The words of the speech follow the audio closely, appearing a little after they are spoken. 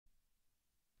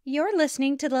You're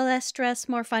listening to the Less Stress,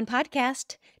 More Fun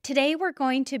podcast. Today we're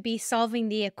going to be solving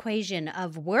the equation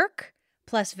of work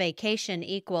plus vacation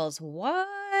equals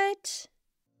what?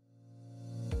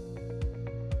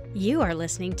 You are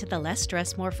listening to the Less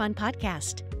Stress, More Fun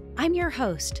podcast. I'm your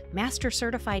host, Master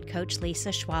Certified Coach Lisa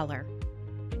Schwaller.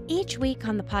 Each week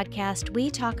on the podcast,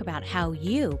 we talk about how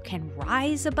you can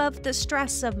rise above the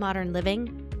stress of modern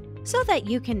living so that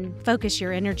you can focus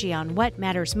your energy on what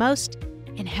matters most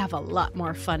and have a lot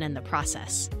more fun in the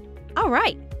process. All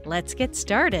right, let's get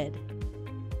started.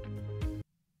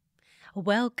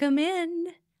 Welcome in.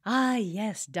 Ah,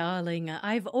 yes, darling,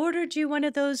 I've ordered you one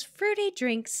of those fruity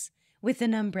drinks with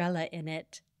an umbrella in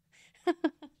it.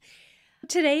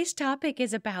 Today's topic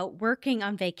is about working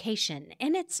on vacation,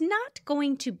 and it's not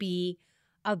going to be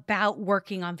about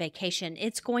working on vacation.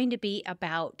 It's going to be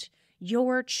about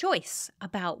your choice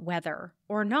about whether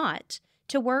or not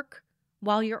to work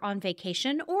while you're on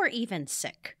vacation or even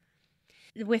sick.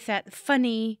 With that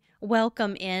funny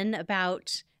welcome in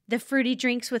about the fruity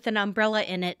drinks with an umbrella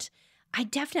in it, I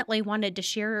definitely wanted to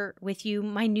share with you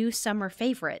my new summer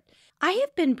favorite. I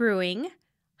have been brewing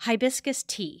hibiscus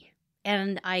tea,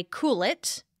 and I cool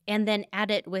it and then add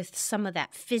it with some of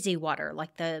that fizzy water,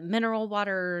 like the mineral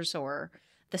waters or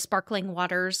the sparkling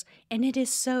waters, and it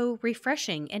is so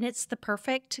refreshing, and it's the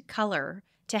perfect color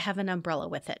to have an umbrella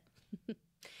with it.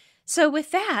 So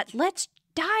with that, let's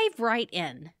dive right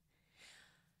in.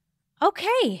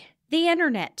 Okay, the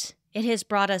internet. It has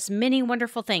brought us many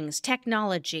wonderful things,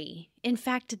 technology. In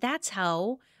fact, that's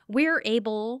how we're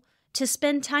able to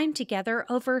spend time together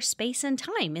over space and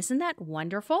time. Isn't that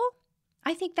wonderful?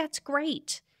 I think that's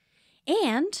great.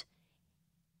 And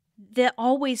the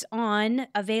always-on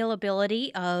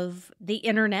availability of the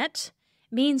internet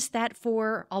means that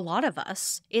for a lot of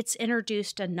us, it's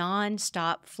introduced a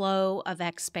non-stop flow of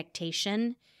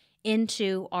expectation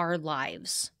into our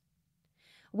lives.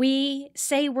 We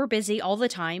say we're busy all the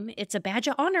time. It's a badge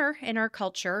of honor in our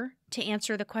culture to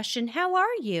answer the question, "How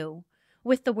are you?"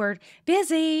 with the word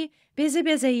busy, busy,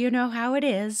 busy, you know how it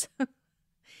is.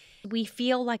 We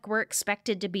feel like we're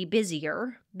expected to be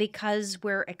busier because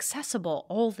we're accessible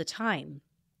all the time.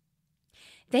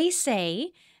 They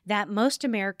say that most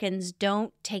Americans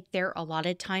don't take their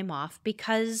allotted time off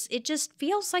because it just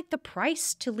feels like the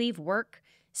price to leave work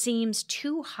seems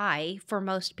too high for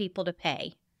most people to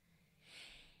pay.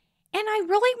 And I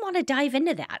really want to dive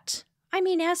into that. I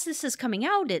mean, as this is coming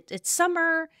out, it's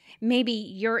summer, maybe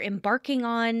you're embarking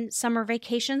on summer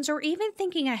vacations or even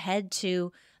thinking ahead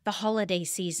to the holiday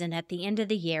season at the end of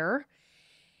the year.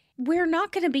 We're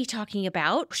not going to be talking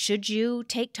about should you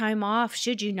take time off,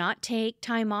 should you not take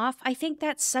time off. I think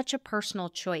that's such a personal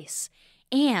choice.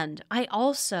 And I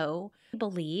also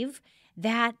believe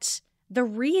that the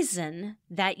reason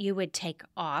that you would take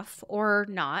off or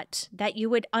not, that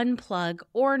you would unplug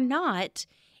or not,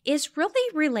 is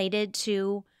really related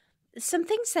to some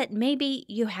things that maybe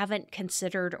you haven't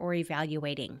considered or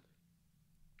evaluating.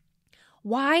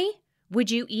 Why would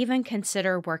you even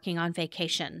consider working on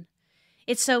vacation?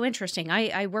 It's so interesting.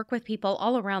 I work with people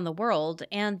all around the world,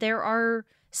 and there are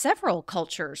several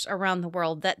cultures around the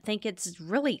world that think it's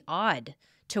really odd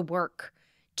to work,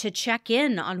 to check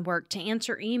in on work, to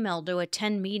answer email, to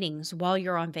attend meetings while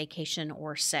you're on vacation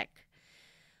or sick.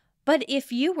 But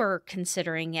if you were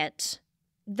considering it,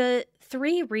 the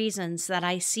three reasons that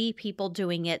I see people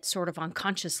doing it sort of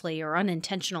unconsciously or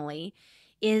unintentionally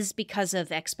is because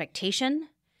of expectation,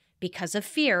 because of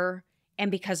fear, and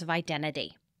because of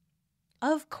identity.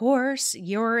 Of course,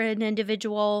 you're an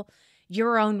individual.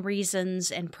 Your own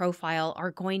reasons and profile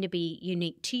are going to be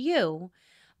unique to you.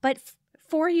 But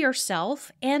for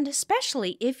yourself, and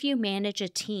especially if you manage a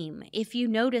team, if you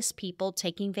notice people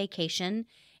taking vacation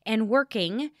and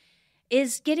working,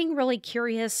 is getting really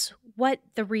curious what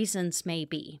the reasons may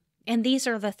be. And these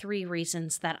are the three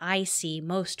reasons that I see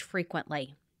most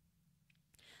frequently.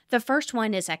 The first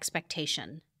one is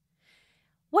expectation.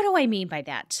 What do I mean by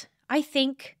that? I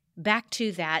think back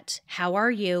to that, how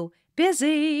are you?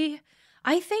 Busy.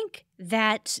 I think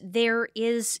that there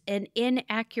is an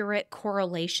inaccurate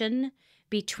correlation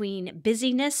between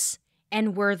busyness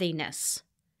and worthiness.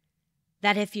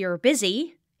 That if you're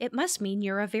busy, it must mean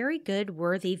you're a very good,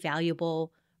 worthy,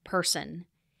 valuable person.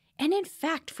 And in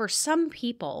fact, for some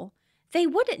people, they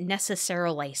wouldn't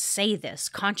necessarily say this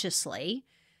consciously,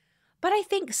 but I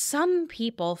think some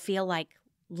people feel like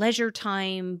leisure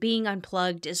time, being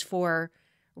unplugged, is for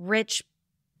rich,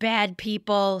 bad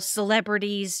people,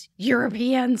 celebrities,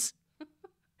 Europeans.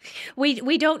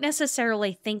 We don't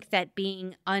necessarily think that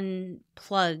being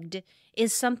unplugged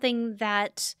is something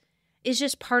that is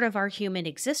just part of our human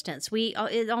existence.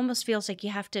 It almost feels like you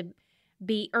have to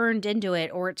be earned into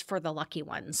it or it's for the lucky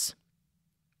ones.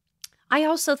 I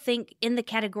also think in the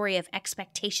category of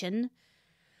expectation,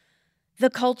 the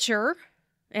culture,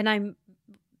 and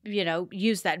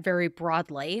use that very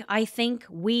broadly.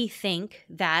 We think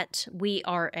that we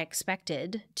are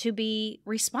expected to be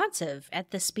responsive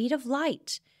at the speed of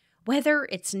light, whether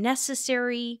it's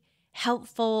necessary,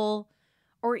 helpful,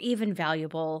 or even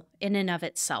valuable in and of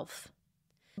itself.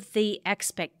 The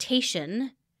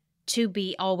expectation to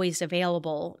be always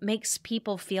available makes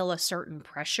people feel a certain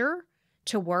pressure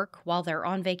to work while they're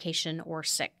on vacation or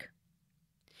sick.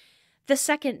 The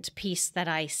second piece that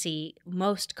I see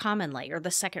most commonly, or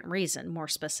the second reason more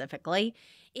specifically,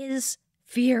 is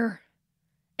fear.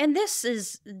 And this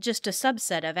is just a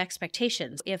subset of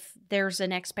expectations. If there's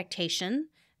an expectation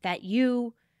that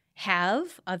you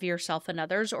have of yourself and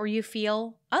others, or you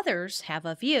feel others have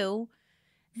of you,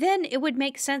 then it would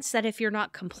make sense that if you're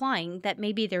not complying, that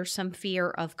maybe there's some fear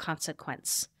of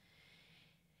consequence.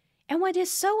 And what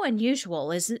is so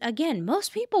unusual is, again,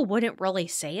 most people wouldn't really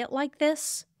say it like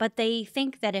this, but they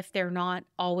think that if they're not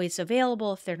always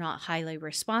available, if they're not highly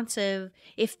responsive,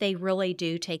 if they really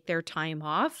do take their time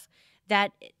off,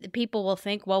 that people will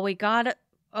think, well, we got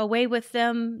away with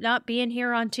them not being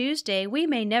here on Tuesday. We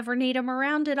may never need them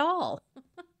around at all.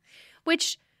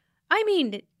 Which, I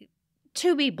mean,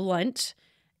 to be blunt,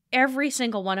 every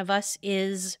single one of us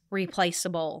is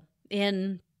replaceable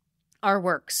in our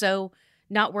work. So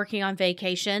not working on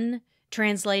vacation,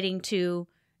 translating to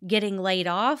getting laid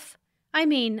off. I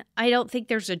mean, I don't think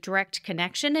there's a direct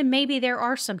connection. And maybe there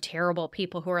are some terrible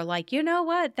people who are like, you know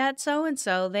what, that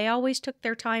so-and-so, they always took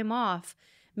their time off.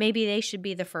 Maybe they should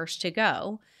be the first to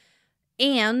go.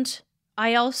 And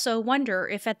I also wonder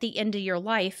if at the end of your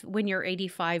life, when you're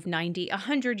 85, 90,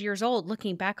 100 years old,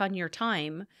 looking back on your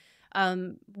time,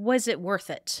 was it worth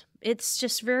it? It's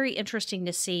just very interesting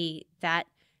to see that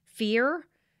fear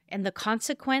and the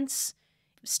consequence.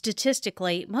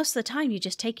 Statistically, most of the time you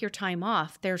just take your time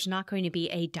off, there's not going to be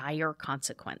a dire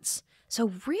consequence.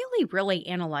 So really, really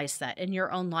analyze that in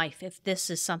your own life if this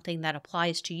is something that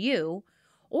applies to you,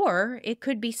 or it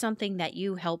could be something that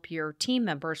you help your team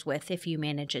members with if you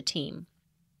manage a team.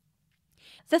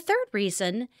 The third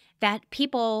reason that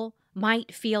people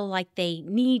might feel like they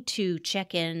need to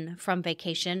check in from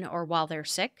vacation or while they're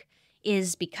sick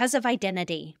is because of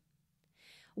identity.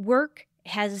 Work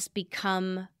has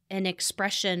become an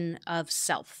expression of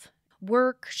self.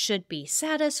 Work should be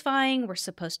satisfying. We're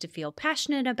supposed to feel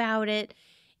passionate about it.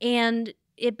 And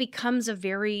it becomes a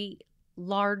very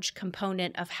large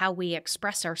component of how we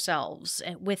express ourselves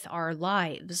with our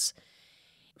lives.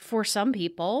 For some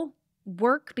people,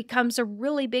 work becomes a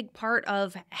really big part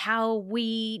of how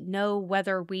we know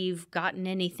whether we've gotten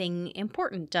anything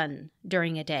important done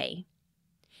during a day.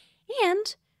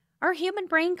 And our human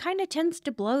brain kind of tends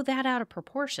to blow that out of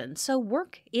proportion. So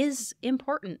work is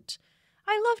important.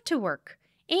 I love to work.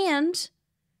 And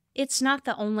it's not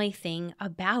the only thing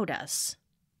about us.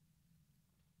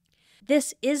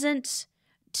 This isn't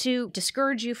to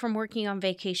discourage you from working on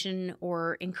vacation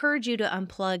or encourage you to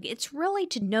unplug. It's really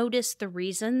to notice the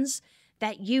reasons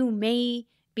that you may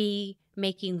be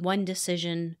making one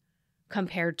decision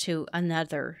compared to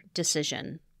another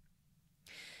decision.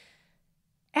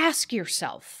 Ask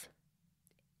yourself,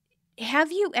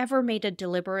 have you ever made a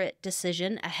deliberate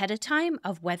decision ahead of time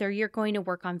of whether you're going to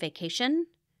work on vacation,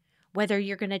 whether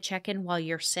you're going to check in while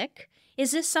you're sick?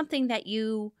 Is this something that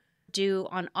you do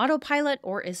on autopilot,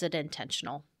 or is it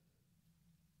intentional?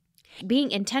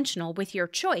 Being intentional with your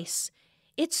choice,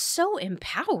 it's so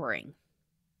empowering.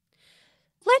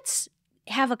 Let's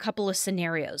have a couple of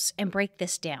scenarios and break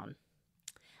this down.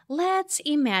 Let's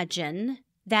imagine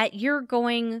that you're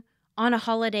going on a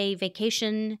holiday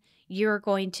vacation. You're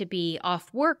going to be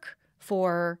off work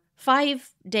for 5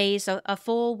 days, a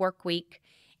full work week,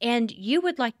 and you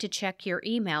would like to check your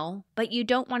email, but you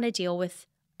don't want to deal with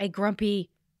a grumpy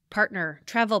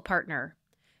travel partner,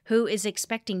 who is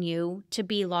expecting you to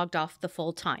be logged off the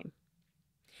full time.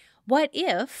 What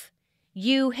if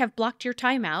you have blocked your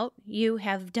time out, you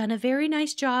have done a very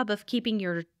nice job of keeping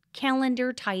your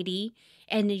calendar tidy,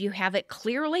 and you have it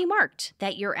clearly marked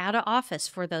that you're out of office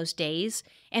for those days,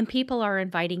 and people are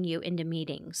inviting you into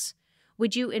meetings?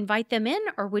 Would you invite them in,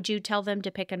 or would you tell them to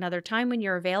pick another time when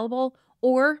you're available,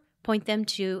 or point them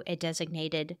to a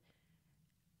designated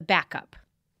backup?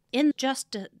 In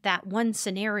just that one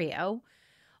scenario,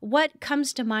 what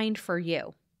comes to mind for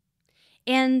you?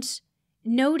 And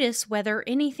notice whether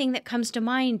anything that comes to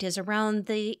mind is around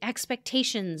the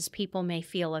expectations people may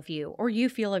feel of you, or you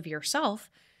feel of yourself,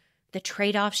 the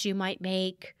trade-offs you might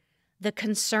make, the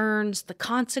concerns, the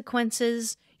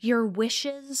consequences, your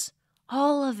wishes,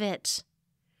 all of it.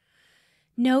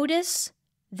 Notice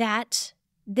that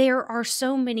there are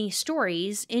so many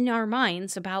stories in our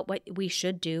minds about what we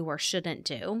should do or shouldn't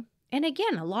do. And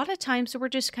again, a lot of times we're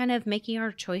just kind of making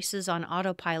our choices on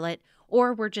autopilot,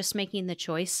 or we're just making the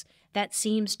choice that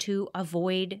seems to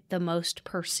avoid the most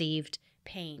perceived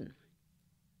pain.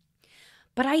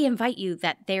 But I invite you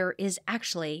that there is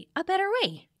actually a better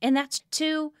way, and that's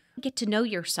to get to know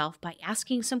yourself by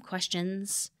asking some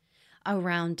questions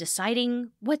around deciding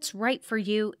what's right for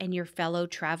you and your fellow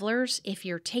travelers if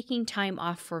you're taking time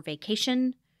off for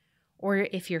vacation or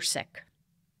if you're sick.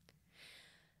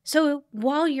 So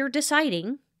while you're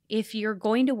deciding if you're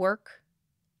going to work,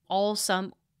 all,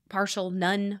 some, partial,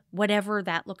 none, whatever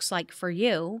that looks like for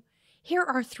you, here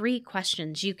are 3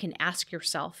 questions you can ask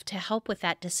yourself to help with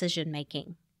that decision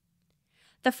making.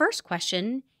 The first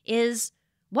question is,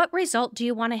 what result do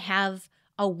you want to have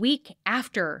a week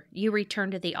after you return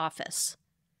to the office?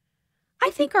 I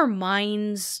think our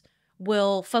minds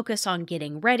will focus on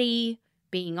getting ready,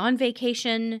 being on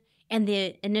vacation, and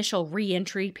the initial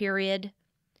re-entry period.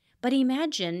 But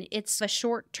imagine it's a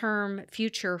short-term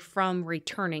future from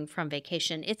returning from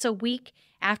vacation. It's a week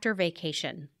after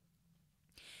vacation.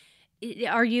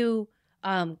 Are you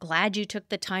glad you took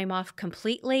the time off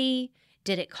completely?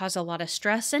 Did it cause a lot of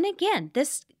stress? And again,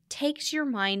 this takes your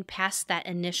mind past that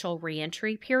initial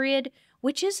reentry period,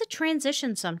 which is a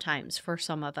transition sometimes for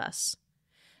some of us.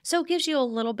 So it gives you a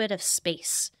little bit of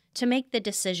space to make the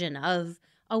decision of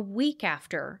a week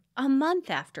after, a month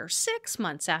after, 6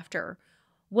 months after.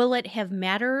 Will it have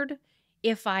mattered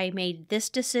if I made this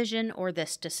decision or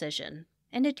this decision?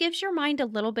 And it gives your mind a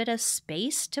little bit of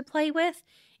space to play with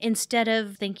instead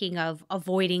of thinking of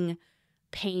avoiding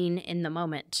pain in the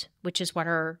moment, which is what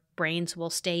our brains will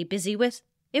stay busy with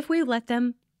if we let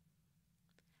them.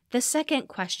 The second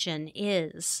question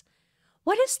is,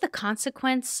 what is the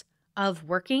consequence of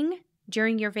working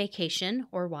during your vacation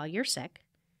or while you're sick?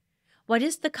 What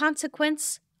is the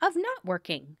consequence of not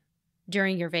working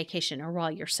during your vacation or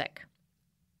while you're sick?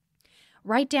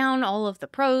 Write down all of the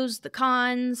pros, the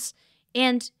cons,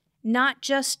 and not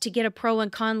just to get a pro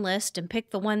and con list and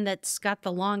pick the one that's got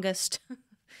the longest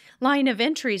line of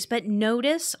entries, but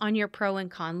notice on your pro and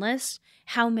con list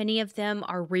how many of them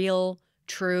are real,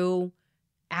 true,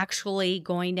 actually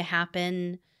going to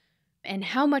happen, and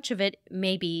how much of it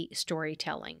may be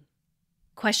storytelling.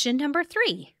 Question number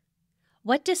 3.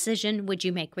 What decision would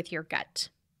you make with your gut?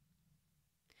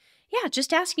 Yeah,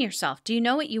 just asking yourself, do you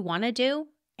know what you want to do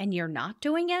and you're not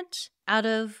doing it out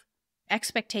of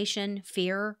expectation,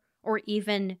 fear, or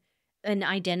even an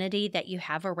identity that you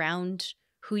have around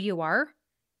who you are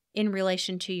in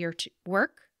relation to your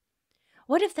work?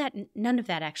 What if none of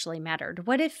that actually mattered?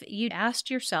 What if you asked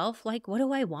yourself, like, what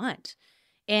do I want?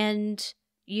 And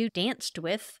you danced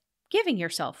with giving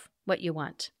yourself what you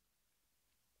want.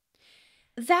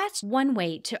 That's one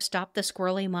way to stop the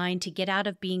squirrely mind, to get out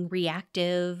of being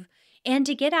reactive, and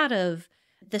to get out of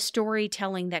the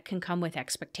storytelling that can come with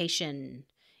expectation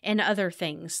and other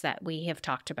things that we have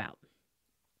talked about.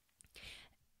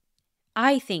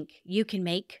 I think you can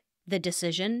make the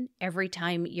decision every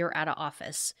time you're out of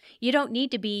office. You don't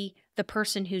need to be the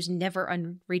person who's never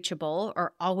unreachable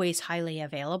or always highly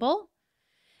available.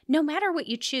 No matter what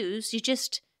you choose, you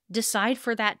just decide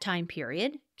for that time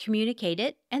period, communicate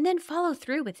it, and then follow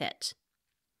through with it.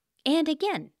 And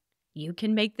again, you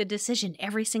can make the decision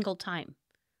every single time.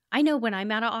 I know when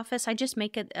I'm out of office, I just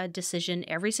make a decision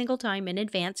every single time in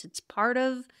advance. It's part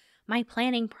of my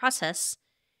planning process.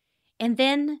 And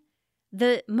then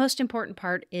the most important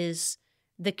part is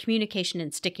the communication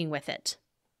and sticking with it.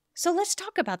 So let's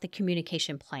talk about the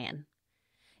communication plan.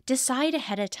 Decide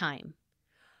ahead of time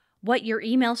what your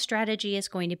email strategy is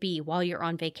going to be while you're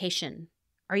on vacation.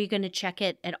 Are you going to check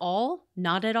it at all?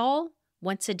 Not at all?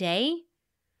 Once a day?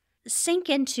 Sink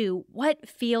into what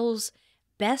feels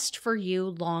best for you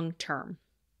long term.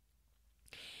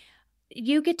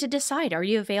 You get to decide, are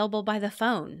you available by the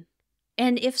phone?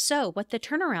 And if so, what the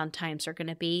turnaround times are going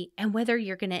to be and whether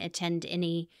you're going to attend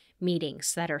any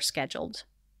meetings that are scheduled.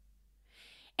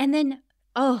 And then,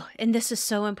 and this is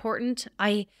so important.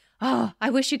 I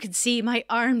wish you could see my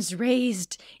arms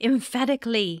raised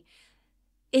emphatically.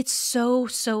 It's so,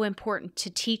 so important to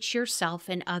teach yourself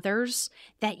and others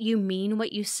that you mean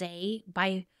what you say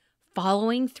by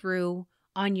following through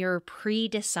on your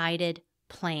pre-decided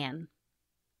plan.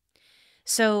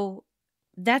 So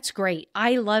that's great.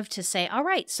 I love to say, all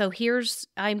right, so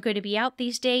I'm going to be out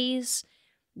these days.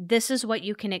 This is what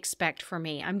you can expect from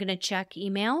me. I'm going to check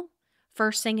email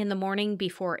first thing in the morning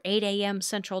before 8 a.m.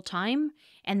 Central Time,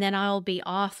 and then I'll be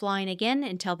offline again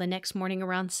until the next morning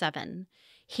around 7.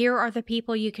 Here are the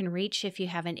people you can reach if you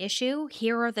have an issue.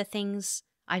 Here are the things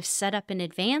I've set up in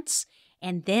advance,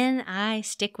 and then I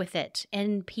stick with it.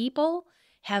 And people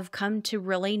have come to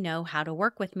really know how to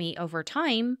work with me over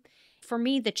time. For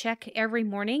me, the check every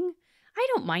morning, I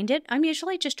don't mind it. I'm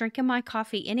usually just drinking my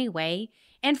coffee anyway.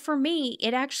 And for me,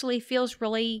 it actually feels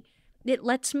really, it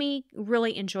lets me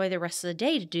really enjoy the rest of the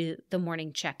day to do the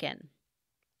morning check in.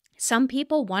 Some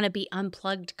people want to be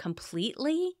unplugged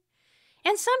completely,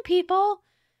 and some people,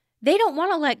 they don't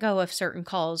want to let go of certain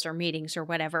calls or meetings or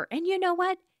whatever. And you know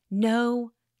what?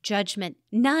 No judgment.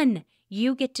 None.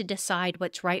 You get to decide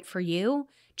what's right for you.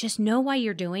 Just know why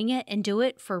you're doing it and do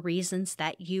it for reasons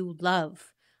that you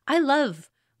love. I love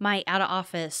my out of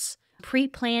office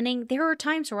pre-planning. There are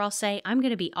times where I'll say, I'm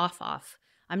going to be off.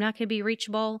 I'm not going to be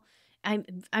reachable.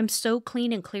 I'm so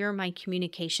clean and clear in my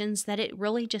communications that it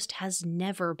really just has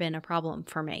never been a problem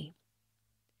for me.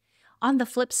 On the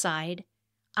flip side,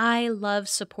 I love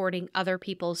supporting other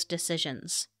people's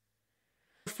decisions.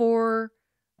 For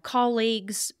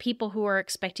colleagues, people who are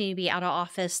expecting to be out of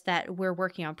office that we're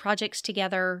working on projects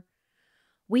together,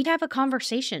 we'd have a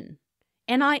conversation.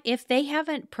 And if they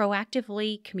haven't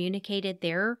proactively communicated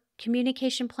their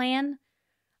communication plan,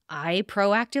 I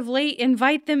proactively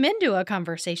invite them into a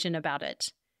conversation about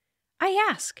it. I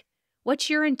ask, what's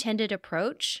your intended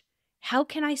approach? How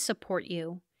can I support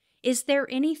you? Is there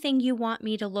anything you want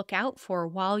me to look out for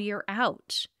while you're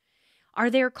out? Are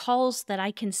there calls that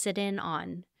I can sit in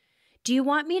on? Do you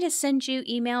want me to send you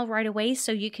email right away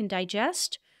so you can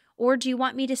digest? Or do you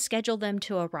want me to schedule them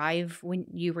to arrive when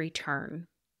you return?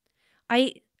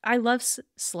 I love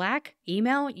Slack,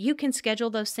 email. You can schedule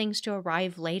those things to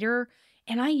arrive later,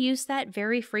 and I use that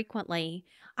very frequently.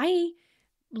 I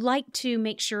like to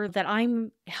make sure that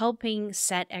I'm helping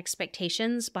set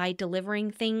expectations by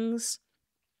delivering things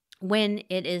when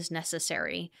it is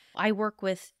necessary. I work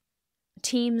with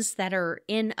teams that are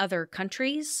in other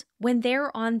countries when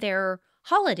they're on their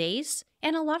holidays,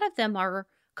 and a lot of them are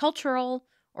cultural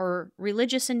or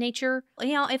religious in nature.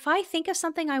 If I think of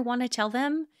something I want to tell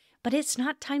them, but it's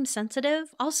not time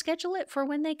sensitive, I'll schedule it for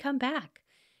when they come back.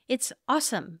 It's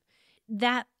awesome.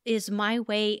 That is my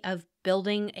way of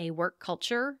building a work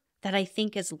culture that I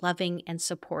think is loving and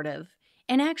supportive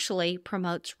and actually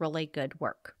promotes really good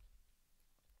work.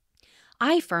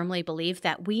 I firmly believe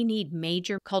that we need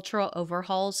major cultural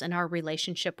overhauls in our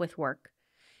relationship with work.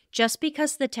 Just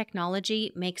because the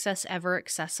technology makes us ever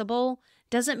accessible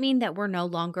doesn't mean that we're no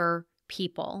longer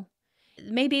people.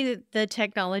 Maybe the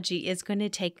technology is going to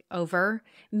take over.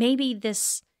 Maybe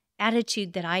this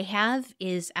attitude that I have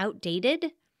is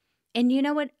outdated. And you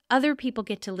know what? Other people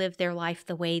get to live their life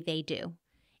the way they do.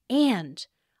 And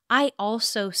I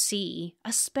also see,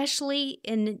 especially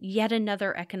in yet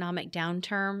another economic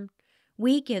downturn,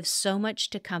 we give so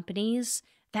much to companies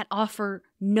that offer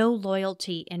no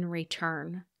loyalty in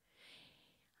return.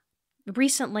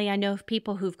 Recently, I know of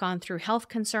people who've gone through health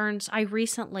concerns. I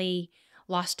recently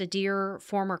lost a dear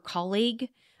former colleague.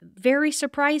 Very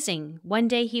surprising. One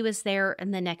day he was there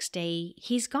and the next day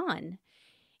he's gone.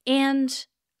 And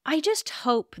I just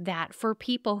hope that for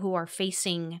people who are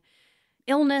facing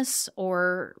illness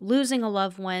or losing a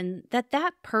loved one,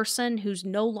 that person who's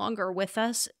no longer with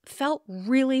us felt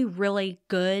really, really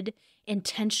good,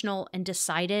 intentional, and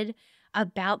decided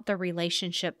about the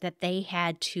relationship that they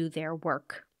had to their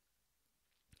work.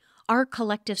 Our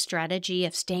collective strategy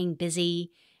of staying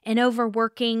busy and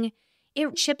overworking,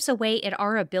 it chips away at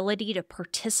our ability to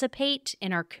participate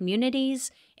in our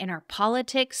communities, in our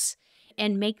politics,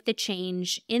 and make the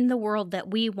change in the world that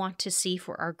we want to see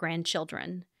for our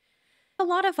grandchildren. A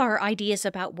lot of our ideas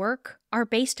about work are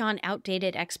based on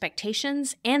outdated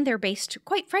expectations, and they're based,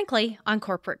 quite frankly, on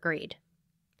corporate greed.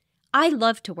 I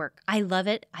love to work. I love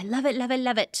it. I love it, love it,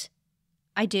 love it.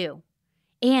 I do.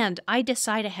 And I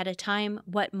decide ahead of time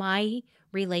what my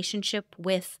relationship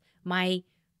with my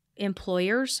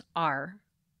employers are,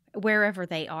 wherever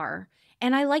they are.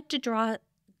 And I like to draw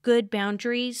good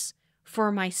boundaries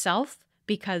for myself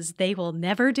because they will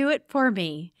never do it for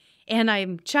me. And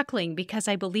I'm chuckling because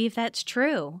I believe that's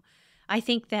true. I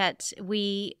think that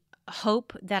we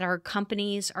hope that our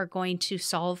companies are going to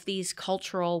solve these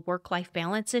cultural work-life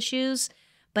balance issues,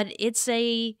 but it's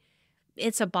a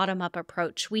bottom-up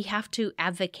approach. We have to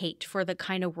advocate for the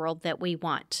kind of world that we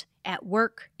want at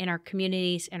work, in our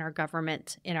communities, in our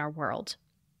government, in our world.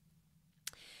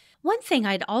 One thing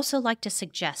I'd also like to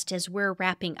suggest as we're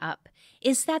wrapping up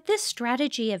is that this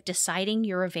strategy of deciding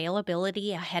your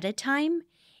availability ahead of time,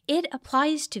 it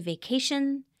applies to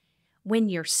vacation, when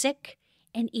you're sick,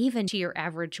 and even to your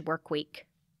average work week.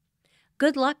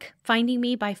 Good luck finding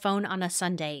me by phone on a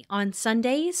Sunday. On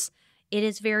Sundays, it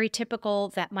is very typical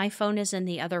that my phone is in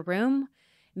the other room,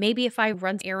 Maybe if I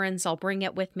run errands, I'll bring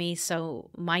it with me so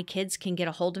my kids can get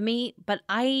a hold of me, but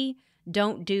I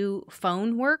don't do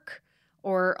phone work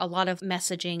or a lot of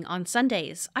messaging on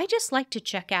Sundays. I just like to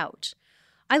check out.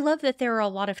 I love that there are a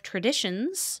lot of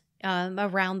traditions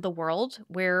around the world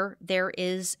where there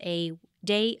is a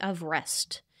day of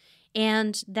rest.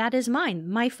 And that is mine.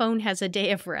 My phone has a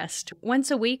day of rest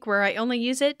once a week where I only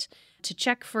use it to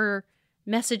check for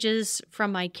messages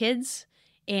from my kids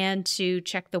and to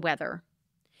check the weather.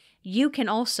 You can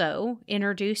also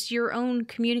introduce your own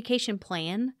communication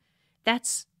plan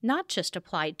that's not just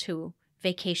applied to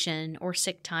vacation or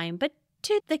sick time, but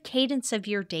to the cadence of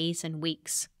your days and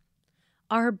weeks.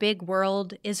 Our big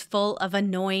world is full of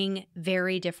annoying,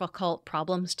 very difficult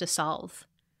problems to solve.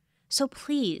 So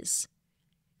please,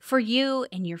 for you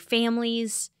and your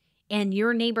families and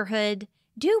your neighborhood,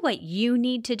 do what you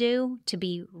need to do to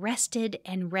be rested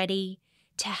and ready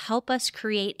to help us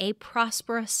create a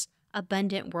prosperous,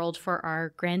 abundant world for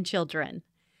our grandchildren.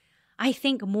 I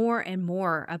think more and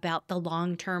more about the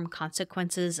long-term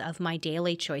consequences of my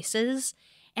daily choices,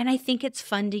 and I think it's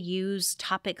fun to use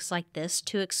topics like this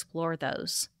to explore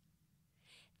those.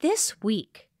 This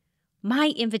week,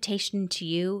 my invitation to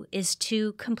you is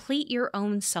to complete your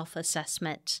own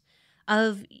self-assessment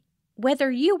of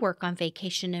whether you work on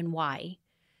vacation and why,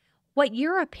 what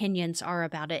your opinions are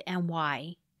about it and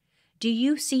why. Do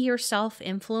you see yourself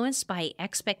influenced by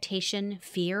expectation,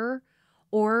 fear,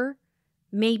 or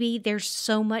maybe there's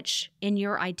so much in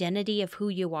your identity of who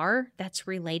you are that's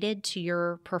related to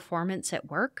your performance at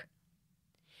work?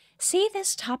 See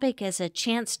this topic as a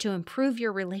chance to improve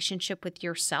your relationship with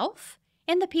yourself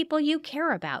and the people you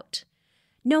care about.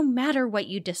 No matter what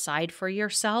you decide for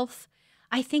yourself,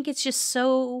 I think it's just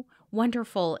so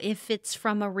wonderful if it's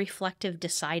from a reflective,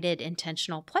 decided,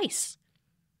 intentional place.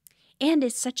 And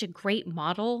it's such a great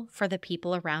model for the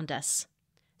people around us.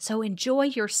 So enjoy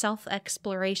your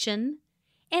self-exploration,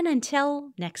 and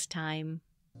until next time.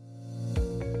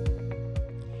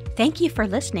 Thank you for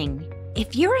listening.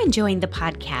 If you're enjoying the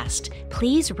podcast,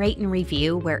 please rate and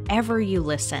review wherever you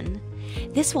listen.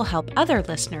 This will help other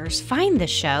listeners find the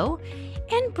show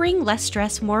and bring less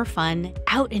stress, more fun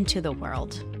out into the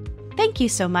world. Thank you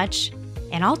so much,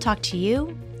 and I'll talk to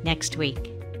you next week.